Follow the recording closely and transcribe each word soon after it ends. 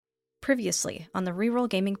Previously on the Reroll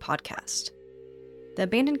Gaming podcast. The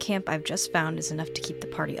abandoned camp I've just found is enough to keep the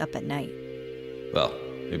party up at night. Well,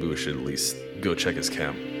 maybe we should at least go check his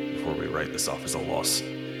camp before we write this off as a loss.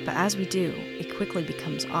 But as we do, it quickly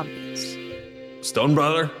becomes obvious. Stone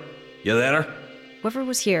Brother, you there? Whoever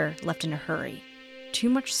was here left in a hurry. Too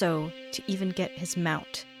much so to even get his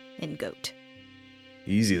mount in goat.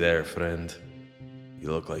 Easy there, friend.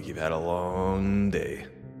 You look like you've had a long day.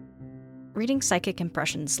 Reading psychic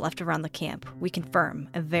impressions left around the camp, we confirm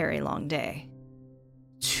a very long day.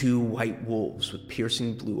 2 white wolves with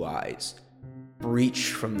piercing blue eyes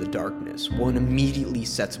breach from the darkness. One immediately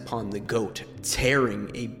sets upon the goat, tearing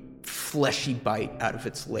a fleshy bite out of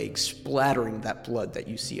its leg, splattering that blood that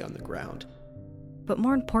you see on the ground. But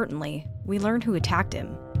more importantly, we learn who attacked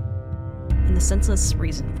him, and the senseless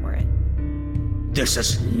reason for it. This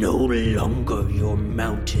is no longer your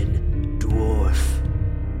mountain, dwarf.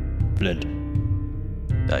 Flint.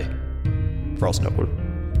 Aye. Frostknuckle.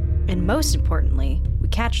 And most importantly, we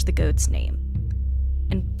catch the goat's name.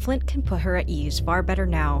 And Flint can put her at ease far better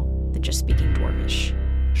now than just speaking Dwarvish.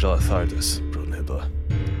 Sjalathardus, Brunhilda.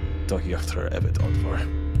 Dogjachter evet Odvar.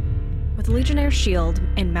 With the Legionnaire's shield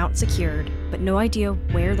and mount secured, but no idea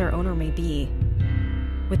where their owner may be.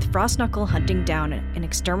 With Frostknuckle hunting down and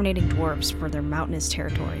exterminating dwarves for their mountainous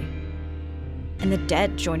territory. And the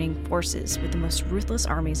dead joining forces with the most ruthless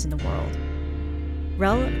armies in the world.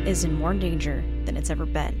 Rel is in more danger than it's ever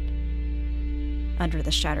been. Under the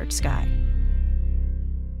shattered sky.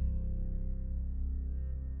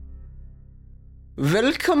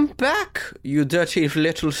 Welcome back, you dirty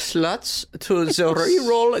little sluts, to the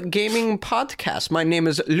Reroll Gaming Podcast. My name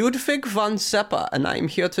is Ludwig von Zeppa, and I'm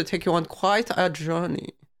here to take you on quite a journey.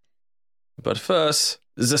 But first,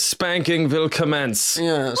 the spanking will commence.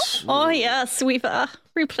 Yes. Oh yes, we've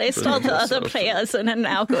replaced all the other players and are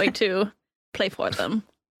now going to play for them.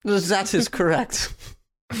 That is correct.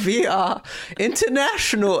 We are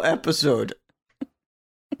international episode.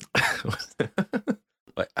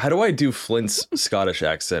 How do I do Flint's Scottish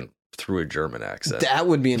accent through a German accent? That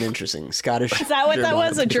would be an interesting Scottish. Is that what that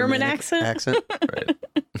was? A German accent? Right.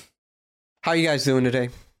 How you guys doing today?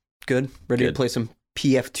 Good? Ready to play some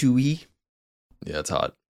PF2E? Yeah, it's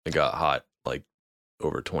hot. It got hot like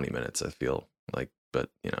over 20 minutes, I feel like, but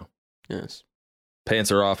you know. Yes.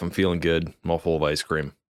 Pants are off. I'm feeling good. I'm all full of ice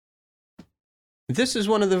cream. This is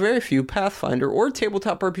one of the very few Pathfinder or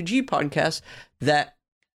tabletop RPG podcasts that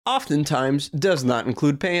oftentimes does not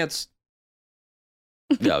include pants.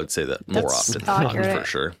 Yeah, I would say that more often accurate. for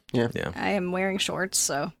sure. Yeah. I am wearing shorts,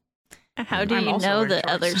 so. How do I'm you also know wearing that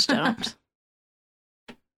shorts. others don't?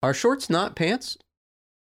 Are shorts not pants?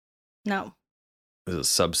 No. It's a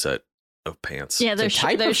subset of pants. Yeah, they're, It's a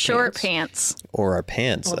type they're of short pants. pants. Or are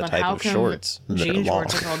pants Well, a then type how of come shorts that are Jean long?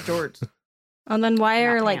 shorts are called jorts. And then why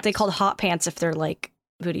are Not they pants. called hot pants if they're like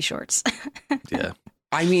booty shorts? Yeah.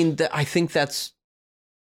 I mean, I think that's...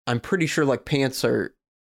 I'm pretty sure like pants are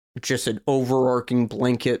just an overarching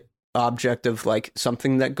blanket object of like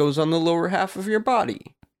something that goes on the lower half of your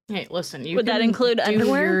body. Hey, listen, you Would that can include do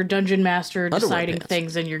underwear? your dungeon master Underwear deciding pants.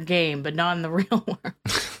 things in your game, but not in the real world.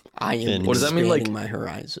 I am And what does that mean, like- expanding my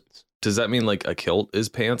horizons. Does that mean like a kilt is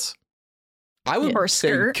pants? I would Or say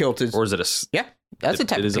skirt. kilt is... Or is it a... Yeah, that's a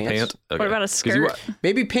type It of is a pants. pant? Okay. What about a 'Cause you- skirt?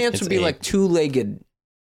 Maybe pants It's would be a- like two-legged.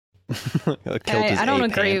 A kilt is I don't a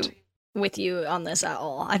agree pant. with you on this at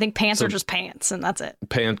all. I think pants So- are just pants, and that's it.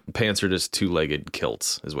 Pants are just two-legged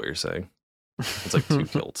kilts, is what you're saying. It's like two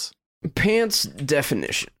kilts. Pants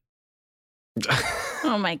definition.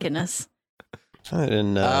 Oh my goodness. I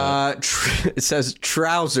didn't It says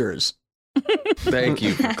trousers. Thank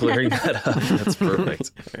you for clearing that up. That's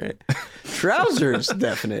perfect. All right. Trousers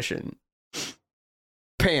definition.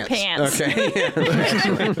 Pants. Pants. Okay.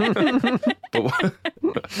 But what-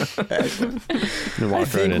 I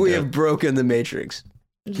think we have broken the matrix.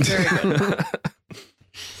 Very good.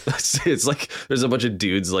 It's like there's a bunch of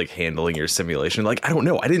dudes like handling your simulation. Like, I don't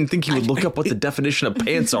know. I didn't think you would look up what the definition of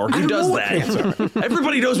pants are. Who does that?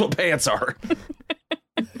 Everybody knows what pants are.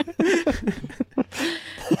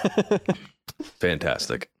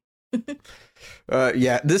 Fantastic.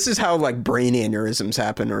 Yeah, this is how like brain aneurysms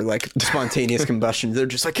happen or like spontaneous combustion. They're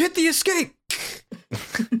just like, hit the escape.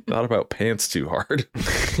 Thought about pants too hard.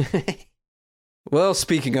 Well,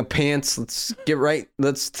 speaking of pants,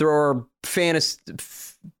 let's throw our fantasies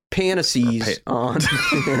on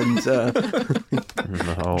and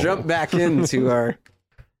No. jump back into our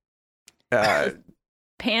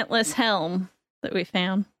Pantless helm that we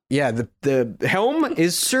found. yeah, the helm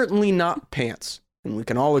is certainly not pants, and we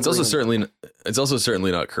can all agree. It's also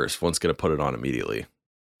certainly not cursed. One's gonna put it on immediately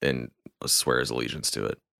and swear his allegiance to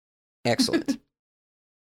it. Excellent.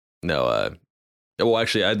 No, well,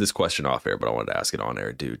 actually, I had this question off air, but I wanted to ask it on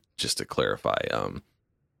air, dude, just to clarify.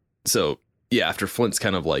 So yeah, after Flint's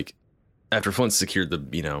secured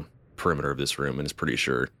the, perimeter of this room and is pretty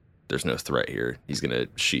sure there's no threat here, he's gonna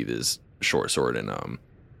sheath his short sword and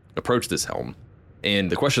approach this helm.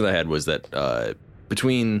 And the question I had was that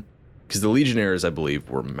because the Legionnaires, I believe,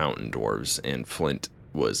 were mountain dwarves and Flint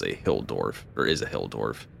was a hill dwarf, or is a hill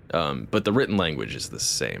dwarf. But the written language is the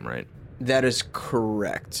same, right? That is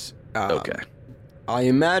correct. Okay. I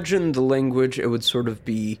imagine the language, it would sort of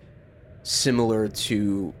be similar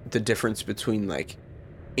to the difference between like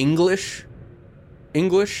English,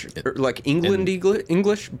 or like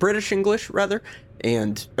English, British English rather,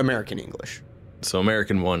 and American English. So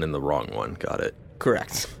American one and the wrong one. Got it.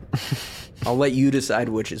 Correct. I'll let you decide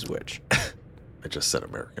which is which. I just said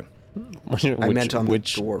American. I meant on the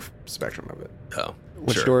dwarf spectrum of it. Oh.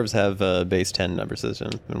 Which sure. dwarves have a base 10 number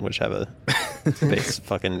system and which have a base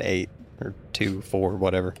fucking 8 or 2, 4,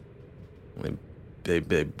 whatever? They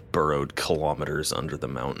burrowed kilometers under the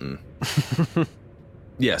mountain.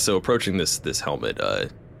 Yeah, so approaching this helmet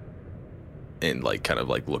and like kind of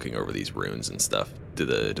like looking over these runes and stuff, do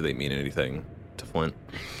they mean anything to Flint?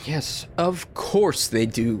 Yes, of course they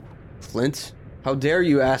do, Flint. How dare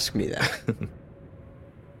you ask me that?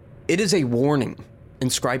 It is a warning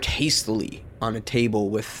inscribed hastily on a table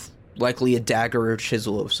with likely a dagger or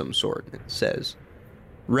chisel of some sort. It says,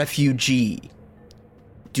 "Refugee,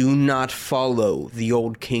 do not follow the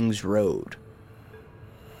old king's road.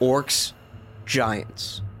 Orcs,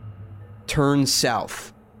 giants, turn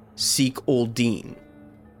south, seek Old Dean,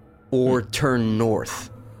 or turn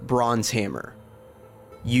north, Bronze Hammer.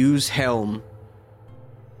 Use helm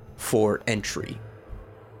for entry."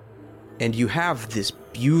 And you have this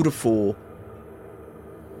beautiful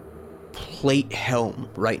plate helm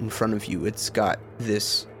right in front of you. It's got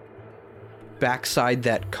this backside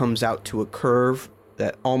that comes out to a curve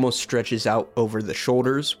that almost stretches out over the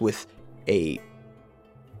shoulders with a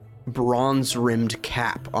bronze-rimmed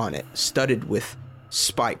cap on it, studded with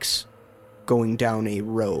spikes going down a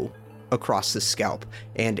row across the scalp,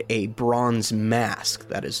 and a bronze mask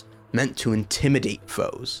that is meant to intimidate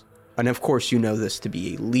foes. And of course you know this to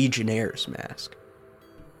be a Legionnaire's mask.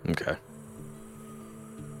 Okay.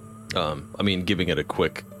 I mean, giving it a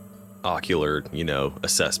quick ocular,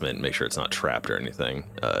 assessment, make sure it's not trapped or anything,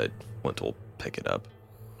 Flint will pick it up.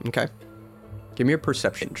 Okay. Give me a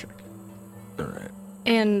perception check. All right.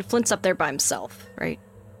 And Flint's up there by himself, right?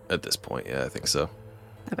 At this point, yeah, I think so.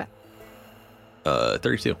 Okay.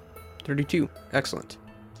 32. 32. Excellent.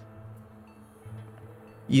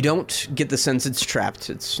 You don't get the sense it's trapped.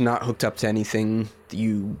 It's not hooked up to anything.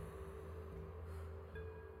 You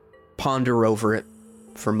ponder over it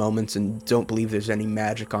for moments and don't believe there's any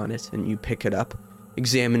magic on it, and you pick it up.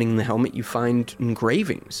 Examining the helmet, you find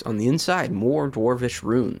engravings on the inside, more dwarvish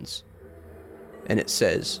runes. And it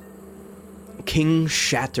says, "King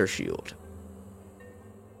Shattershield,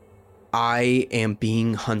 I am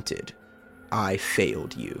being hunted. I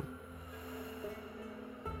failed you."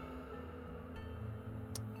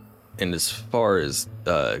 And as far as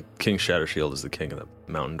King Shattershield is the king of the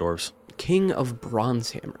mountain dwarves? King of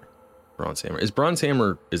Bronzehammer. Bronzehammer. Is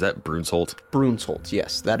Bronzehammer, is that Brunsholt? Brunsholt,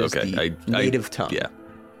 yes. That is Okay, the native tongue. Yeah.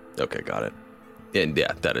 Okay, got it. And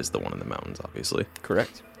yeah, that is the one in the mountains, obviously.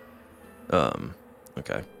 Correct.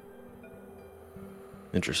 Okay.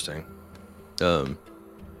 Interesting.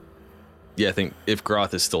 Yeah, I think if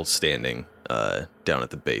Groth is still standing down at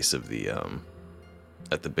the base of the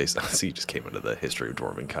I see you just came into the History of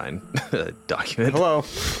Dwarvenkind document. Hello.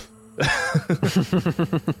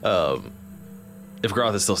 If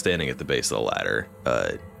Groth is still standing at the base of the ladder,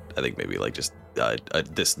 I think maybe like just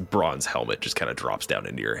this bronze helmet just kind of drops down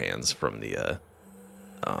into your hands from the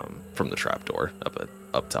trapdoor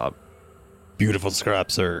up top. Beautiful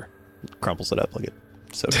scrap, sir. Crumples it up like it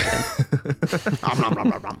so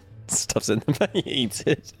stuffs it in the he eats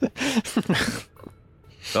it.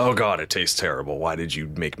 Oh god, it tastes terrible. Why did you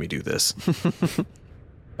make me do this?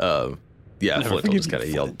 Yeah, Flint will just kind of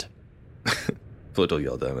yell. Flint will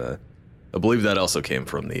yell down. I believe that also came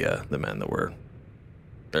from the men that were.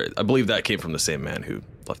 I believe that came from the same man who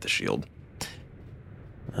left the shield.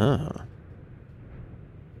 Oh.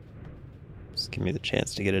 Just give me the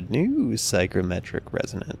chance to get a new psychometric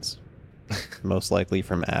resonance. Most likely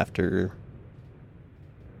from after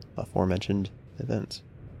aforementioned events.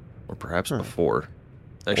 Or perhaps before.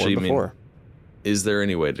 Actually, before. Is there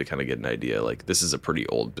any way to kind of get an idea? Like, this is a pretty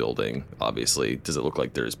old building, obviously. Does it look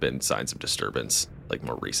like there's been signs of disturbance, like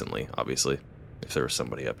more recently, obviously, if there was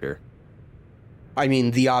somebody up here? I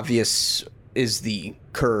mean, the obvious is the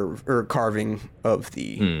carving of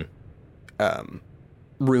the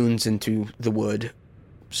runes into the wood.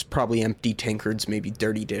 It's probably empty tankards, maybe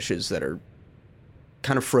dirty dishes that are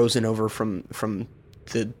kind of frozen over from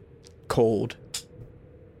the cold.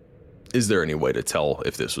 Is there any way to tell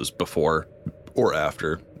if this was before or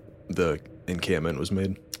after the encampment was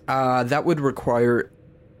made? That would require,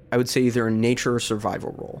 I would say, either a nature or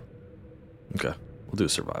survival roll. Okay, we'll do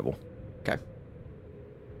survival. Okay.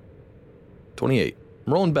 28.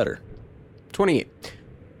 I'm rolling better. 28.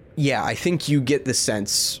 Yeah, I think you get the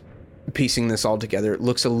sense, piecing this all together. It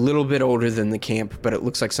looks a little bit older than the camp, but it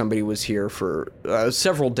looks like somebody was here for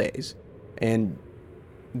several days. And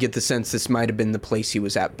get the sense this might have been the place he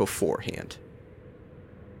was at beforehand.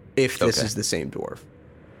 If this is the same dwarf.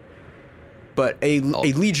 But a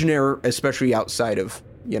Legionnaire, especially outside of,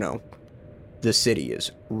 the city,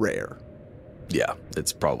 is rare. Yeah,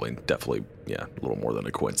 it's probably definitely, a little more than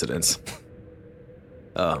a coincidence.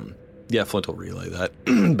 Yeah, Flint will relay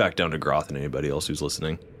that back down to Groth and anybody else who's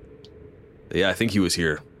listening. Yeah, I think he was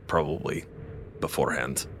here probably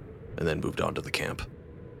beforehand and then moved on to the camp.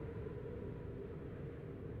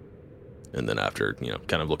 And then after,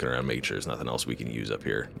 kind of looking around, making sure there's nothing else we can use up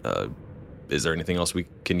here. Is there anything else we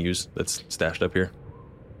can use that's stashed up here?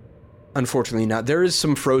 Unfortunately not. There is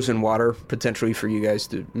some frozen water potentially for you guys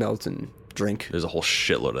to melt and drink. There's a whole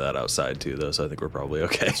shitload of that outside too, though, so I think we're probably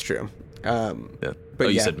okay. That's true. Yeah.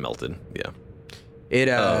 But you said melted.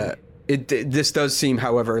 Yeah. This does seem,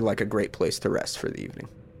 however, like a great place to rest for the evening.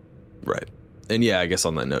 Right. And yeah, I guess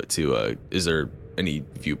on that note too, is there any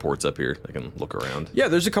viewports up here I can look around? Yeah,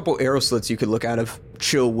 there's a couple arrow slits you could look out of.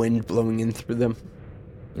 Chill wind blowing in through them.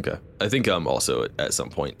 Okay. I think also at some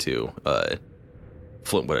point too,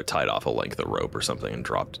 Flint would have tied off a length of rope or something and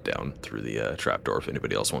dropped it down through the trapdoor if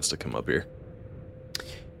anybody else wants to come up here.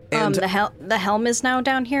 And the helm is now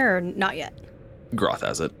down here or not yet? Groth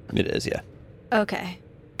has it. It is, yeah. Okay.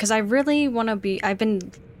 Because I really want to be... I've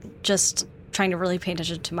been just trying to really pay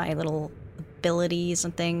attention to my little abilities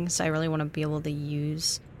and things. I really want to be able to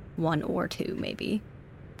use one or two, maybe.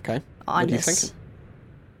 Okay. On what are you this. thinking?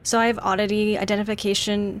 So I have oddity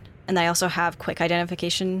identification, and I also have quick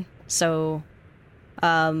identification. So,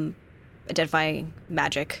 identifying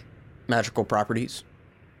magic. Magical properties.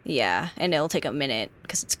 Yeah, and it'll take a minute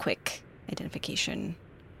because it's quick identification.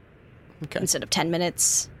 Okay. Instead of 10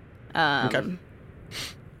 minutes. Okay.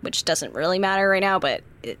 Which doesn't really matter right now, but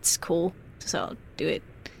it's cool, so I'll do it.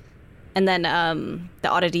 And then the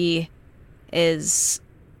oddity is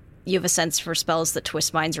you have a sense for spells that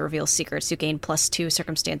twist minds or reveal secrets. You gain +2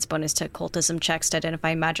 circumstance bonus to occultism checks to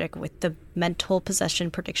identify magic with the mental possession,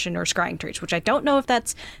 prediction, or scrying traits, which I don't know if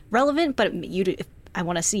that's relevant, but I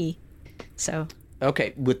want to see. So.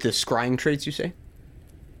 Okay, with the scrying traits, you say?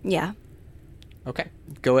 Yeah. Okay.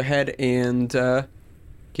 Go ahead and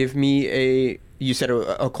give me a... You said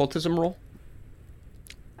a occultism roll?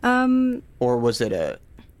 Or was it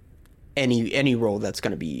any roll that's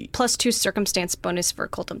going to be... +2 circumstance bonus for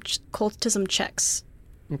occultism checks.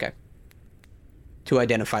 Okay. To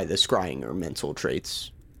identify the scrying or mental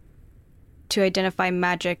traits. To identify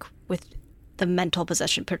magic with the mental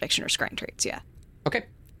possession, prediction, or scrying traits, yeah. Okay.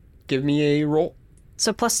 Give me a roll.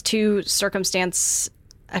 So +2 circumstance,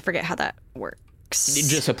 I forget how that works.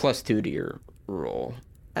 Just a +2 to your roll.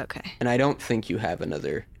 Okay. And I don't think you have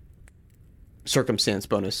another circumstance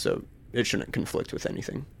bonus, so it shouldn't conflict with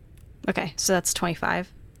anything. Okay, so that's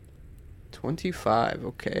 25. 25,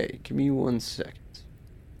 okay. Give me 1 second.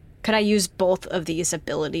 Could I use both of these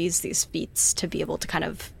abilities, these feats, to be able to kind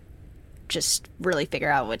of just really figure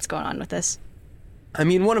out what's going on with this? I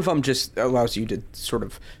mean, one of them just allows you to sort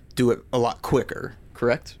of do it a lot quicker,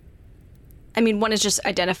 correct? I mean, one is just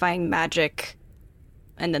identifying magic,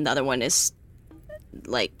 and then the other one is,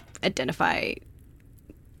 like, identify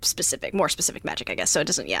more specific magic, I guess. So it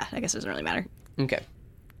doesn't, I guess it doesn't really matter. Okay.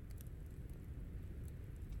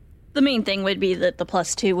 The main thing would be that the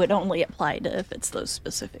 +2 would only apply to if it's those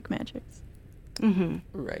specific magics. Mm-hmm.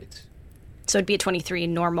 Right. So it'd be a 23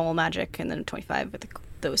 normal magic, and then a 25 with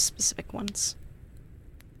those specific ones.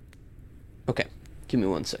 Okay. Give me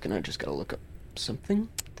 1 second. I just gotta look up something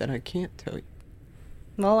that I can't tell you.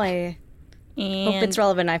 Well, I And hope it's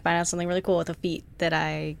relevant. I find out something really cool with a feat that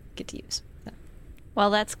I get to use. So. while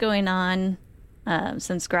that's going on,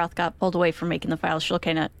 since Groth got pulled away from making the files, she'll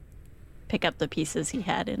kind of pick up the pieces he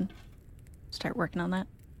had and start working on that.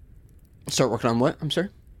 Start working on what? I'm sorry?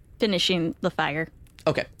 Finishing the fire.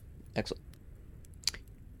 Okay. Excellent.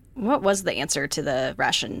 What was the answer to the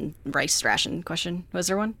rice ration question? Was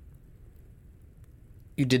there one?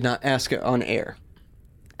 You did not ask it on air.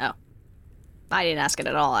 Oh. I didn't ask it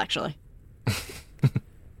at all, actually.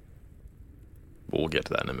 We'll get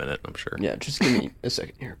to that in a minute, I'm sure. Yeah, just give me a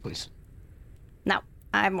second here, please. Now.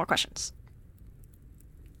 I have more questions.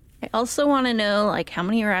 I also want to know, like, how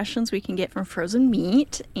many rations we can get from frozen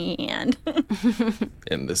meat and...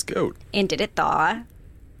 And this goat. And did it thaw?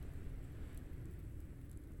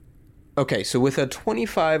 Okay, so with a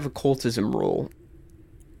 25 occultism roll,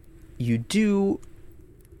 you do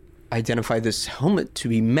identify this helmet to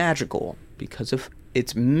be magical. Because of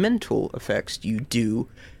its mental effects, you do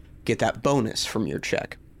get that bonus from your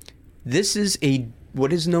check. This is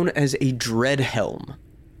what is known as a dread helm.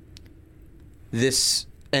 This,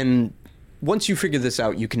 and once you figure this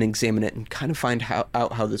out, you can examine it and kind of find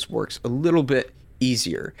out how this works a little bit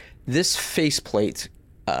easier. This faceplate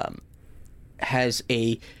has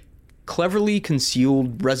a cleverly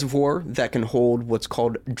concealed reservoir that can hold what's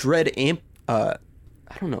called dread I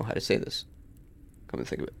don't know how to say this. Come to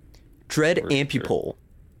think of it. Dread Ampupole.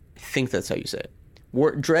 I think that's how you say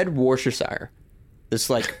it. Dread Worcestershire. It's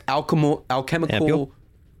like alchemical... Ampule?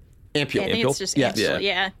 Ampule. Yeah, I think it's just Yes. ampule,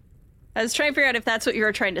 yeah. I was trying to figure out if that's what you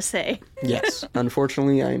were trying to say. Yes.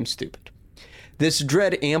 Unfortunately, I am stupid. This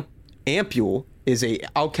Dread Ampule is a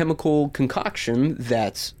alchemical concoction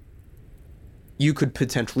that you could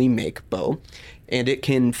potentially make, Bo. And it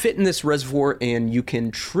can fit in this reservoir, and you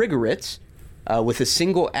can trigger it with a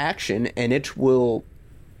single action, and it will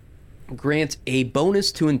grant a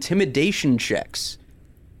bonus to intimidation checks,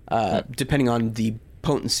 depending on the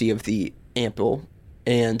potency of the ampule.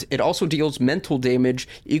 And it also deals mental damage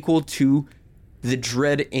equal to the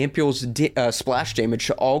Dread Ampule's splash damage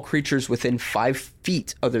to all creatures within 5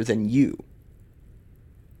 feet other than you.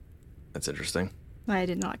 That's interesting. I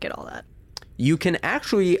did not get all that. You can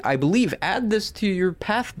actually, I believe, add this to your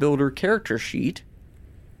Path Builder character sheet.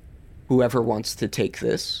 Whoever wants to take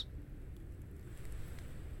this.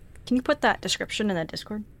 Can you put that description in that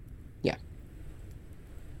Discord? Yeah.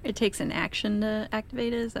 It takes an action to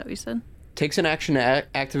activate it, is that what you said? Takes an action to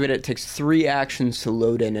activate it. It takes 3 actions to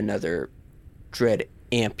load in another Dread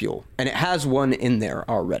Ampule. And it has one in there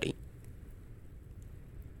already.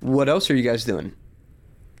 What else are you guys doing?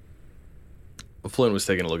 Flint was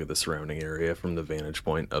taking a look at the surrounding area from the vantage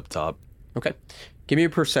point up top. Okay. Give me a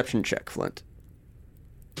perception check, Flint.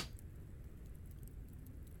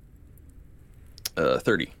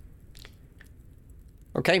 30.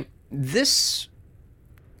 Okay. This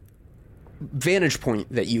vantage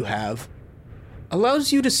point that you have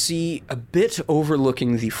allows you to see a bit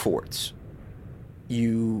overlooking the forts.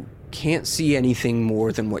 You can't see anything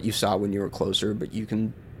more than what you saw when you were closer, but you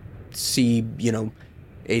can see,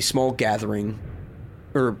 a small gathering,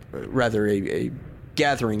 or rather a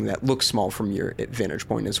gathering that looks small from your vantage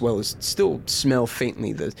point, as well as still smell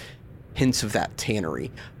faintly the hints of that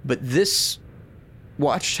tannery. But this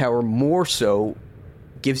watchtower more so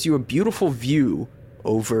gives you a beautiful view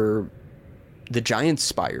over the giant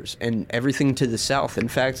spires and everything to the south. In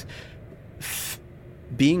fact,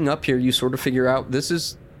 being up here, you sort of figure out this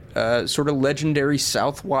is sort of legendary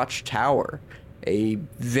South Watch Tower, a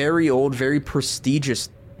very old, very prestigious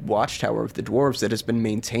watchtower of the dwarves that has been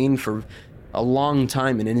maintained for a long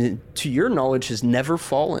time and to your knowledge has never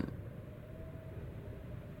fallen.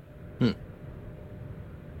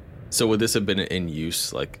 So would this have been in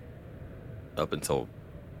use, like, up until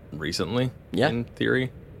recently? Yeah. In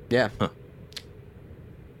theory? Yeah. Huh.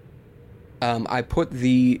 I put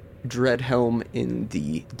the Dread Helm in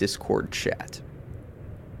the Discord chat.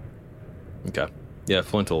 Okay. Yeah,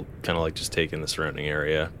 Flint will kind of, like, just take in the surrounding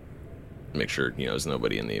area. Make sure, there's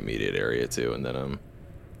nobody in the immediate area, too. And then,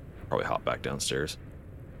 probably hop back downstairs.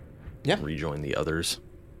 Yeah. Rejoin the others.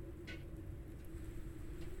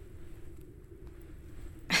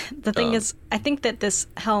 The thing is, I think that this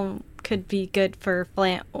helm could be good for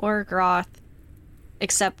Flint or Groth,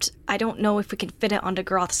 except I don't know if we can fit it onto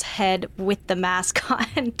Groth's head with the mask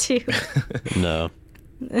on, too. No.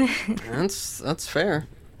 That's fair.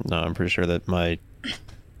 No, I'm pretty sure that my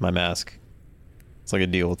mask, it's like a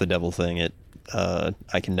deal with the devil thing.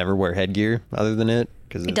 I can never wear headgear other than it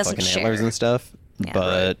because it's doesn't fucking antlers share. and stuff. Yeah.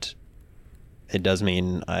 But it does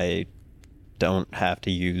mean I don't have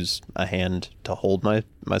to use a hand to hold my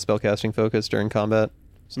spellcasting focus during combat.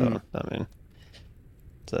 So I mean,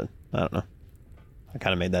 I don't know. I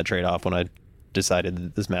kind of made that trade off when I decided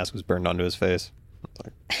that this mask was burned onto his face.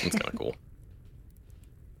 That's kind of cool.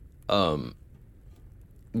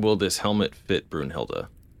 Will this helmet fit Brunhilde?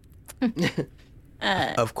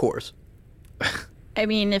 Of course. I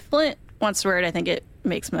mean, if Flint wants to wear it, I think it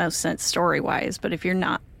makes most sense story-wise, but if you're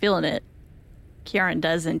not feeling it, Kieran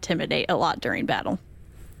does intimidate a lot during battle.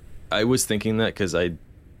 I was thinking that because I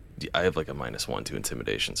have like a -1 to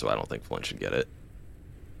intimidation, so I don't think Flint should get it.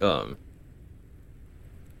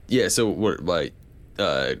 Yeah, so what, like,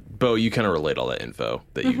 Bo, you kind of relate all that info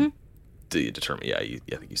that you determine. Yeah, I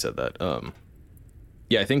think you said that.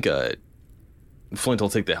 Yeah, I think Flint will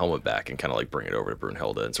take the helmet back and kind of like bring it over to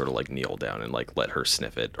Brunhilde and sort of like kneel down and like let her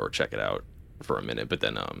sniff it or check it out for a minute. But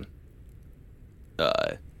then,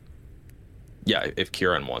 yeah, if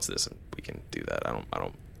Kieran wants this, we can do that. I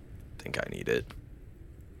don't think I need it.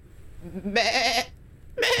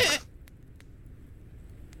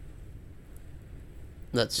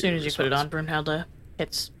 Let's As soon as you put it on, Brunhilde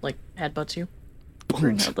hits, like, headbutts you.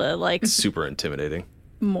 Brunhilde, like, Super intimidating.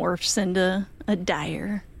 morphs into a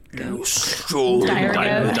dire goat.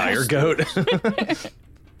 Dire goat.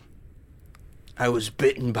 I was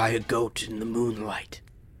bitten by a goat in the moonlight.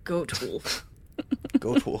 Goat wolf.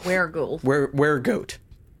 Goat wolf. Werewolf. Where goat?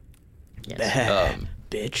 Yes.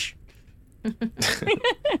 Bitch.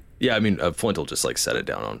 Yeah, I mean, Flint will just like set it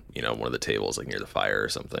down on one of the tables like near the fire or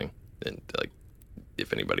something, and like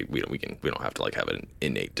if anybody we don't have to like have an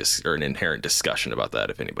an inherent discussion about that.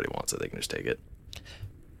 If anybody wants it, they can just take it.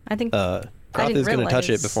 I think Proth is going to touch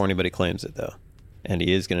it before anybody claims it, though. And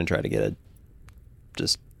he is going to try to get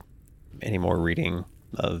just any more reading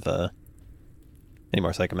of any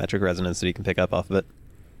more psychometric resonance that he can pick up off of it.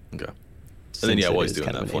 Okay. And then, yeah, while he's doing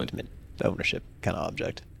kind that, of an Flint. intimate ownership kind of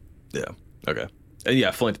object. Yeah. Okay. And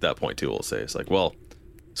yeah, Flint at that point, too, will say, it's like, well,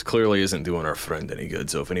 this clearly isn't doing our friend any good,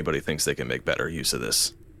 so if anybody thinks they can make better use of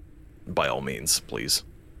this, by all means, please.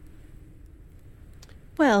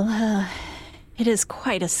 Well, it is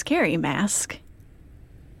quite a scary mask.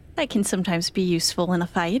 That can sometimes be useful in a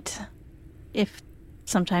fight, if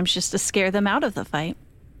sometimes just to scare them out of the fight.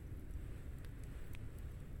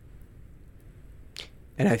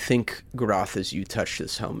 And I think, Groth, as you touch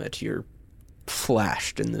this helmet, you're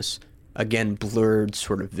flashed in this, again, blurred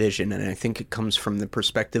sort of vision. And I think it comes from the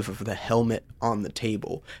perspective of the helmet on the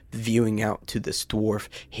table, viewing out to this dwarf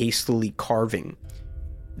hastily carving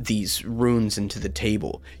these runes into the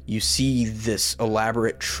table. You see this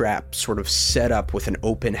elaborate trap sort of set up with an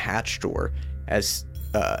open hatch door as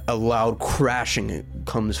a loud crashing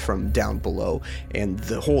comes from down below, and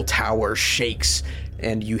the whole tower shakes,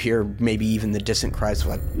 and you hear maybe even the distant cries of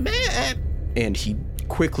like, meh! And he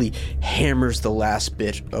quickly hammers the last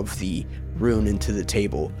bit of the rune into the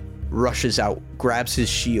table, rushes out, grabs his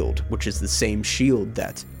shield, which is the same shield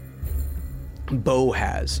that Bo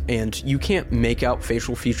has, and you can't make out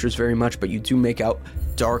facial features very much, but you do make out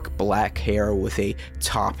dark black hair with a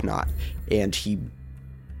top knot, and he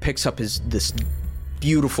picks up this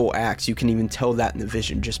beautiful axe. You can even tell that in the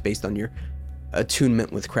vision just based on your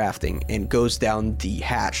attunement with crafting, and goes down the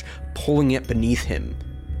hatch, pulling it beneath him,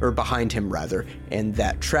 or behind him rather, and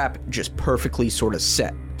that trap just perfectly sort of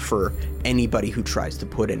set for anybody who tries to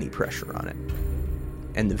put any pressure on it.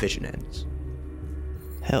 And the vision ends.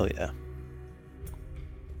 Hell yeah.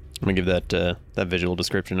 I'm gonna give that visual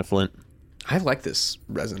description to Flint. I like this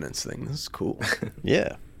resonance thing. This is cool.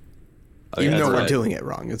 Yeah. Even though we're right. doing it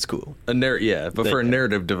wrong, it's cool. But for a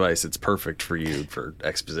narrative device, it's perfect for you for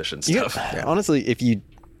exposition stuff. Honestly, if you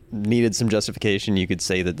needed some justification, you could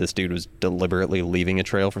say that this dude was deliberately leaving a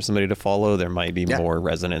trail for somebody to follow. There might be more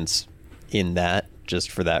resonance in that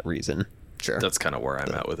just for that reason. Sure. That's kind of where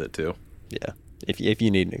I'm at with it too. Yeah. If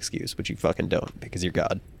you need an excuse, which you fucking don't because you're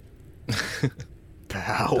God.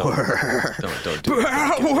 Power. Don't do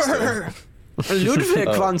Power. Ludwig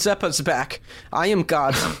von Zeppa's back. I am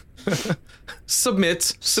God.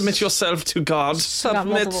 Submit yourself to God. Got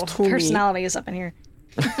Submit multiple to me. personalities up in here.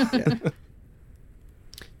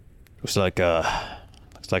 Looks like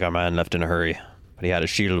our man left in a hurry, but he had a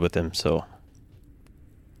shield with him, so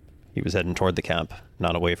he was heading toward the camp,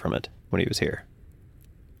 not away from it when he was here.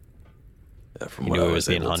 Yeah, from He what knew I he was was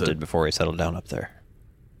being able hunted to, before he settled down up there.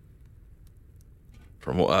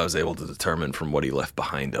 from what I was able to determine from what he left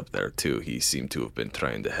behind up there too, he seemed to have been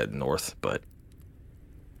trying to head north, but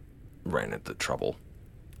ran into trouble.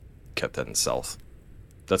 Kept heading south.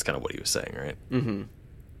 That's kind of what he was saying, right? Mm-hmm.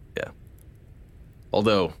 Yeah.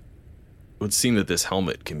 Although, it would seem that this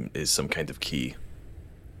helmet is some kind of key.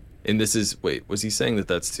 And this is... Wait, was he saying that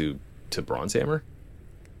that's to Bronzehammer?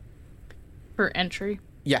 For entry.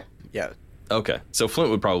 Yeah. Okay. So Flint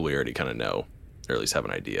would probably already kind of know, or at least have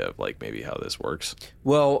an idea of, like, maybe how this works.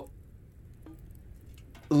 Well,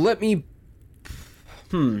 let me...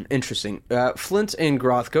 interesting. Flint and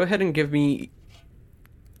Groth, go ahead and give me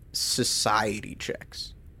society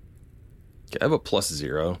checks. Okay, I have a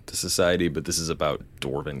 +0 to society, but this is about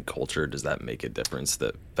dwarven culture. Does that make a difference,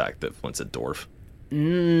 the fact that Flint's a dwarf?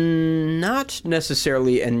 Not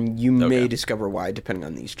necessarily, and you may Okay. discover why depending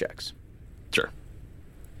on these checks. Sure.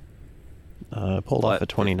 Pulled off a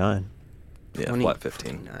 29. Yeah, 20, flat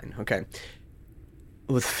 15. 29. Okay.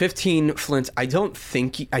 With 15, Flint, I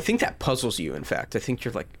think that puzzles you, in fact. I think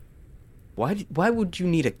you're like, why would you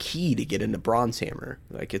need a key to get into Bronzehammer?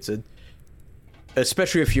 Like,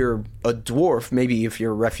 especially if you're a dwarf, maybe if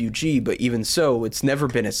you're a refugee, but even so, it's never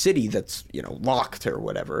been a city that's, locked or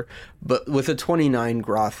whatever. But with a 29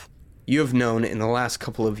 Groth, you have known in the last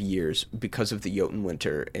couple of years, because of the Jotun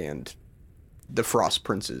Winter and the Frost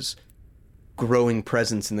Prince's growing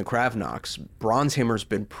presence in the Kravnox, Bronzehammer's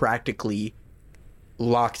been practically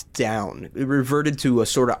locked down. It reverted to a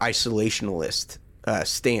sort of isolationist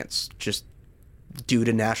stance just due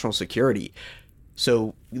to national security.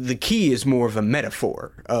 So the key is more of a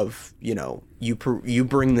metaphor of, you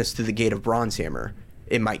bring this to the gate of Bronzehammer,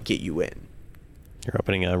 it might get you in. You're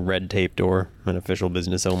opening a red tape door, an official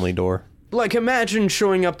business only door. Like, imagine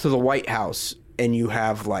showing up to the White House and you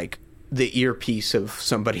have, like, the earpiece of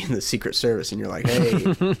somebody in the Secret Service, and you're like, hey,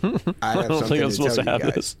 I have something to tell you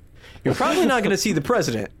guys. This. You're probably not going to see the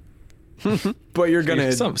president, but you're going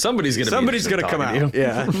to... Somebody's going to come out.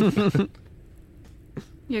 Yeah.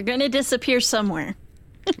 You're going to disappear somewhere.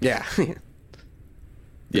 Yeah.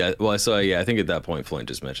 Yeah, well, so, I think at that point, Flint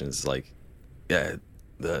just mentions, like,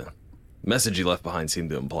 the message he left behind seemed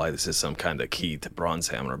to imply this is some kind of key to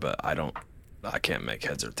Bronzehammer, but I can't make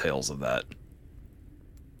heads or tails of that.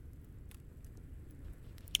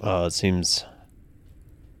 It seems...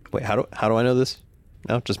 Wait, how do I know this?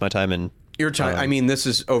 No, just my time in... Your time. I mean, this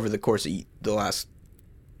is over the course of the last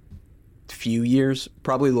few years,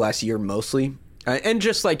 probably the last year mostly, and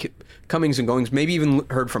just like comings and goings. Maybe even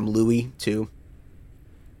heard from Louis too.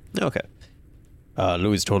 Okay.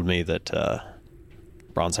 Louis told me that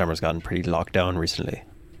Bronzehammer's gotten pretty locked down recently.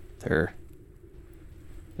 They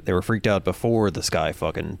were freaked out before the sky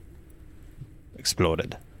fucking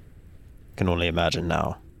exploded. Can only imagine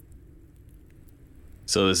now.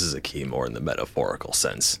 So this is a key more in the metaphorical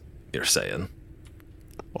sense, you're saying?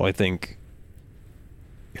 Well, I think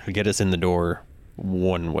it'll get us in the door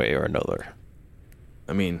one way or another.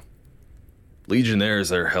 I mean,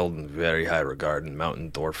 Legionnaires are held in very high regard in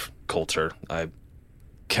Mountain Dwarf culture. I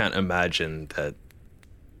can't imagine that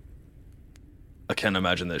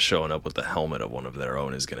showing up with the helmet of one of their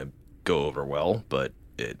own is going to go over well, but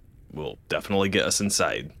it will definitely get us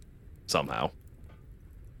inside somehow.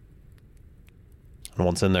 And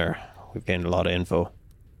once in there, we've gained a lot of info.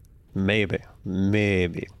 Maybe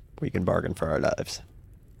we can bargain for our lives.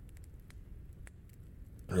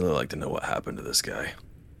 I'd really like to know what happened to this guy.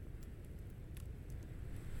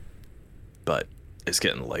 But it's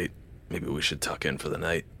getting late. Maybe we should tuck in for the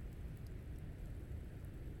night.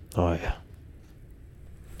 Oh, yeah.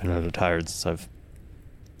 Been a little tired since I've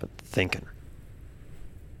been thinking.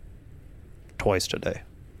 Twice today.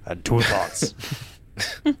 I had two thoughts.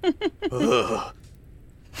 Ugh.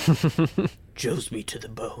 Joes me to the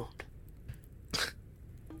bone.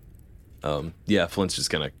 Yeah, Flint's just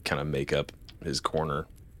gonna kind of make up his corner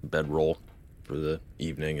bedroll for the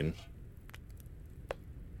evening, and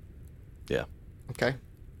yeah. Okay.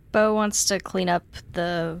 Bo wants to clean up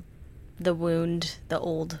the wound, the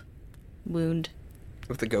old wound.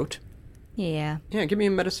 With the goat? Yeah. Yeah, give me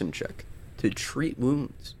a medicine check to treat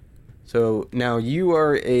wounds. So now you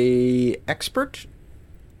are a expert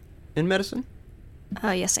in medicine?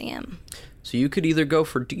 Yes, I am. So you could either go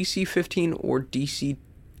for DC 15 or DC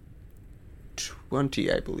 20,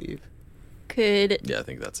 I believe. Could Yeah, I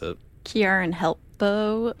think that's it. Kiaran help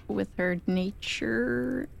Bo with her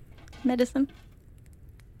nature medicine?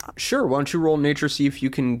 Sure, why don't you roll nature, see if you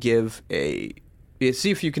can see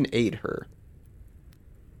if you can aid her.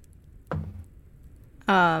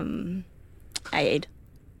 I aid.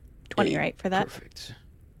 20, right, for that? Perfect.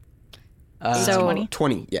 So 20?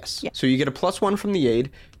 20, yes. Yeah. So you get a +1 from the aid.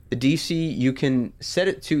 The DC, you can set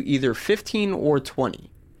it to either 15 or 20.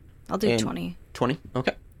 I'll do 20. 20?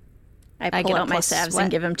 Okay. I pull get a out my plus salves what?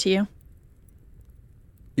 and give them to you.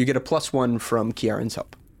 You get a +1 from Kiaran's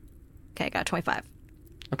help. Okay, I got 25.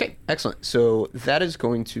 Okay, excellent. So that is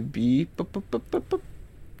going to be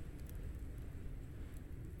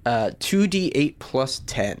 2d8 plus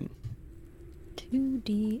 10.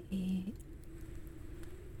 2d8.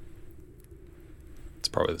 It's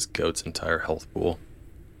probably this goat's entire health pool.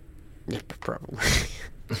 Yeah, probably.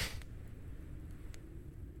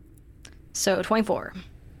 So 24.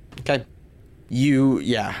 Okay.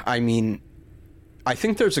 I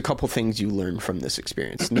think there's a couple things you learn from this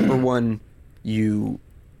experience. Number one, you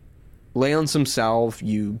lay on some salve,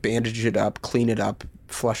 you bandage it up, clean it up,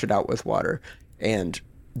 flush it out with water. And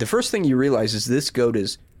the first thing you realize is this goat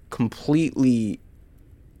is completely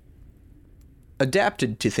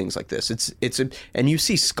adapted to things like this. And you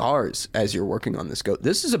see scars as you're working on this goat.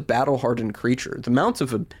 This is a battle-hardened creature. The mount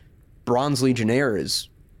of a bronze legionnaire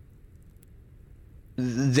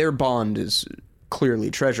their bond is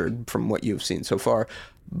clearly treasured from what you've seen so far.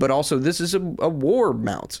 But also, this is a war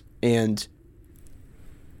mount, and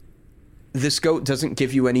this goat doesn't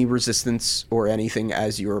give you any resistance or anything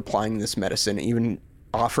as you're applying this medicine. It even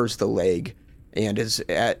offers the leg, and is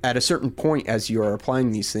at a certain point as you are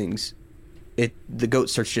applying these things, the goat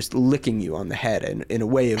starts just licking you on the head in a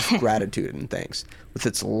way of gratitude and thanks, with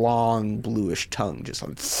its long bluish tongue just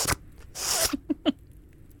like.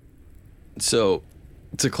 So,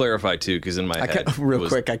 to clarify too, because in my head,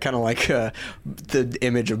 quick, I kind of like the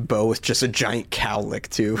image of Bo with just a giant cow lick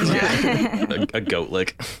too. a goat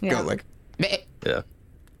lick. Yeah. Goat lick. Yeah.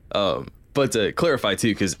 But to clarify too,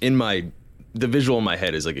 because the visual in my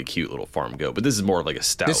head is like a cute little farm goat, but this is more of like a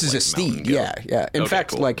stout. This is like, a steed. mountain goat. Yeah. In Okay,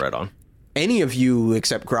 fact, cool. like right on. any of you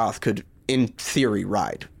except Groth could, in theory,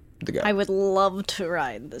 ride the goat. I would love to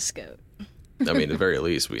ride this goat. I mean, at the very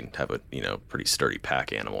least, we have a pretty sturdy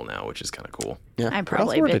pack animal now, which is kind of cool. Yeah. I'm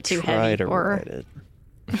probably a bit too heavy for her. it.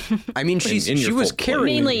 I mean, in she your was full plate.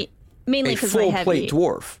 carrying Mainly a because my full heavy. plate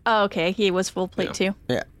dwarf. Oh, okay. He was full plate too.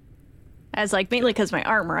 Yeah. As like mainly because my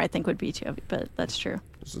armor I think would be too heavy, but that's true.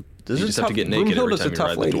 This You is just have to get naked every time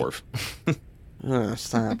you ride the dwarf.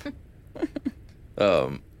 Stop.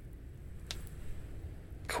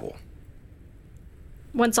 Cool.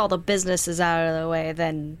 Once all the business is out of the way,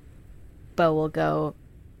 then Bo will go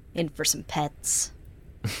in for some pets.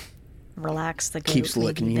 Relax the goat. Keeps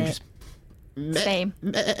licking maybe you. a Just, bit. Same.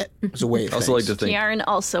 it's a way of Also like things. to think. Kiaran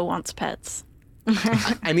also wants pets.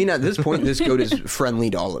 I mean, at this point, this goat is friendly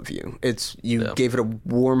to all of you. You gave it a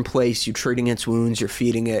warm place. You're treating its wounds. You're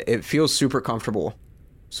feeding it. It feels super comfortable.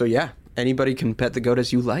 So yeah, anybody can pet the goat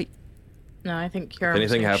as you like. No, I think Kiara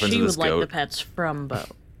anything happens to she this would like goat- the pets from Bo.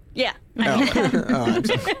 Yeah. I'm sorry.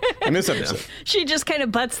 In this episode, She just kind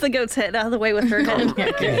of butts the goat's head out of the way with her head.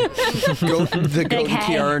 the goat and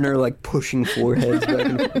hey. Kiaran are like pushing foreheads back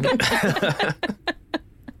and forth.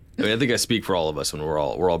 I mean, I think I speak for all of us when we're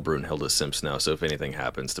all Brunhilde simps now. So if anything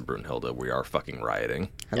happens to Brunhilde, we are fucking rioting.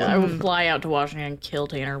 Yeah, I would fly out to Washington and kill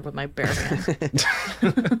Tanner with my bare hands.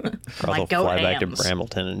 Groth My will goat fly back to hams.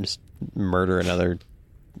 Brambleton and just murder another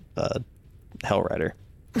Hell Rider.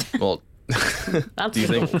 Well, That's do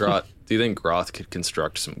you think Groth could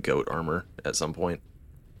construct some goat armor at some point?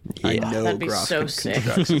 I know that'd be Groth so can sick.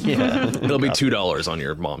 construct. Yeah. It'll be $2 on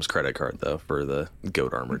your mom's credit card though for the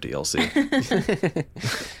goat armor DLC.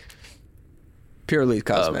 Purely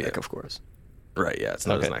cosmetic, yeah. of course. Right? Yeah, it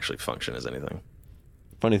doesn't Okay. actually function as anything.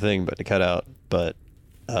 Funny thing, but to cut out, but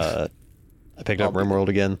I picked up RimWorld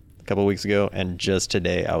again a couple weeks ago, and just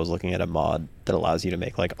today I was looking at a mod that allows you to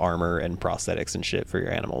make like armor and prosthetics and shit for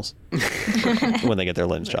your animals when they get their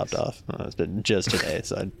limbs chopped off. It's been just today,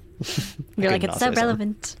 so You're like, could it's not so say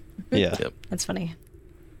relevant. yeah. Yep. That's funny.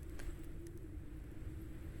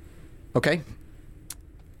 Okay.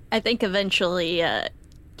 I think eventually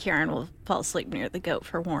Kiaran will fall asleep near the goat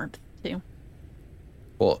for warmth too.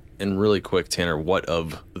 Well, and really quick, Tanner, what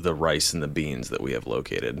of the rice and the beans that we have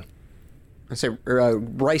located? I say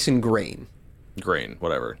rice and grain. Grain,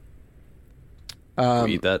 whatever. Do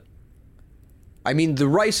we eat that? I mean, the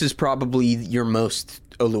rice is probably your most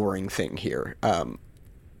alluring thing here.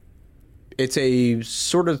 It's a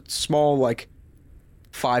sort of small, like,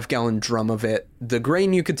 5-gallon drum of it. The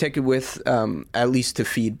grain you could take it with, at least to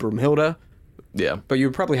feed Broomhilda, Yeah. but you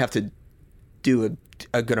would probably have to do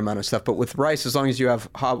a good amount of stuff. But with rice, as long as you have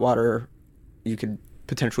hot water, you could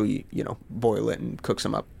potentially, boil it and cook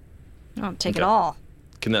some up. Oh, take it Okay. all.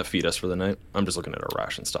 Can that feed us for the night? I'm just looking at our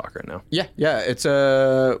ration stock right now. Yeah, it's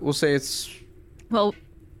we'll say it's Well,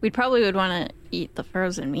 we probably would want to eat the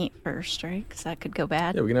frozen meat first, right? Because that could go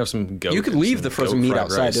bad. Yeah, we can have some goat. you could leave some the frozen goat meat fried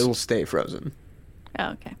outside; rice. it'll stay frozen. Oh,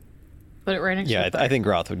 okay. Put it right next Yeah, to the I think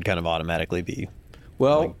Groth would kind of automatically be.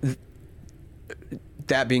 Well,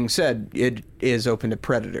 that being said, it is open to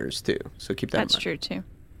predators too, so keep that That's in mind. true too.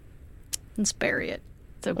 Let's bury it.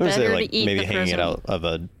 So I would better say to like eat maybe the hanging frozen it out of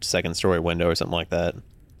a second-story window or something like that.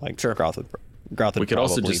 Like Sure. Groth would We probably could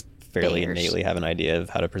also just- fairly Bears. innately have an idea of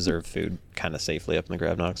how to preserve food kind of safely up in the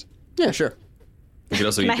Gravnox. Yeah, sure. We could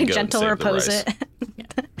also eat Can the I goat and gentle save the repose rice. it?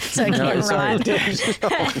 So I can't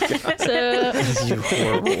rot. So You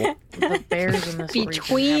horrible. The bears in this region have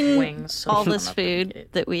between wings, so all I'm this not food gonna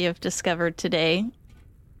get- that we have discovered today,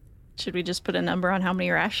 should we just put a number on how many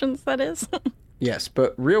rations that is? Yes,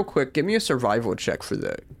 but real quick, give me a survival check for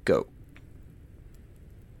the goat.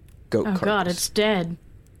 Goat Oh carcass. god, it's dead.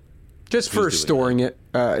 Just for doing storing it.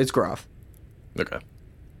 It's Groth. Okay.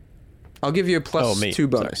 I'll give you a plus Oh, me. 2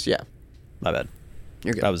 bonus. Yeah, My bad.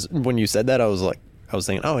 you're good. I was when you said that I was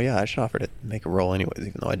thinking, oh yeah, I should offer to make a roll anyways,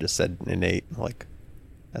 even though I just said innate, like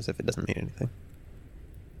as if it doesn't mean anything.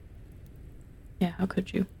 Yeah, how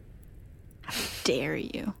could you? dare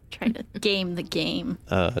you? Trying to game the game.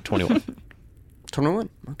 21. 21.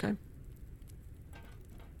 Okay.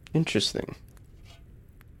 Interesting.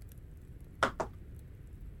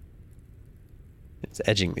 It's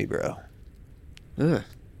edging me, bro. Ugh.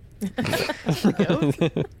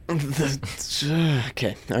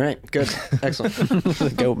 Okay. All right. Good. Excellent.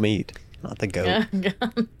 The goat meat, not the goat.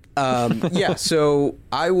 Yeah. So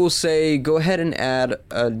I will say, go ahead and add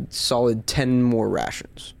a solid 10 more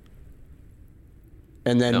rations,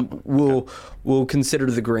 and then we'll consider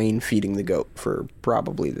the grain feeding the goat for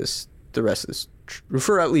probably the rest of this,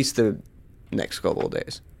 for at least the next couple of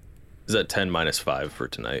days. Is that 10 minus 5 for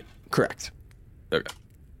tonight? Correct. Okay.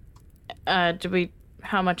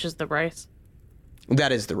 How much is the rice?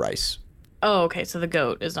 That is the rice. Oh, okay. So the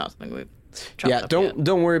goat is not something we've chopped Yeah, up don't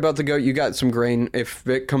yet. worry about the goat. You got some grain. If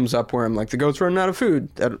it comes up where I'm like, the goat's running out of food,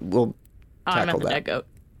 that we'll I tackle meant the that. dead goat.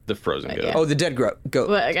 The frozen goat. yeah. Oh, the dead goat.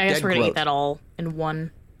 Well, I guess Dead we're gonna goat. eat that all in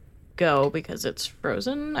one go because it's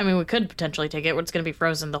frozen. I mean, we could potentially take it. It's gonna be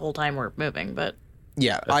frozen the whole time we're moving, but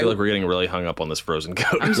Yeah, I feel like we're getting really hung up on this frozen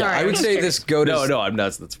goat. I'm sorry. I would say this goat is No, I'm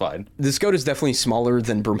not. That's fine. this goat is definitely smaller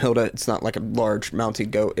than Brumhilda. It's not like a large mounted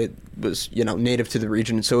goat. It was, native to the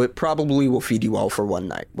region, so it probably will feed you all for one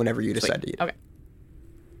night whenever you decide to eat. Okay.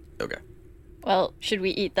 Okay. Well, should we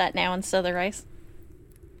eat that now instead of the rice?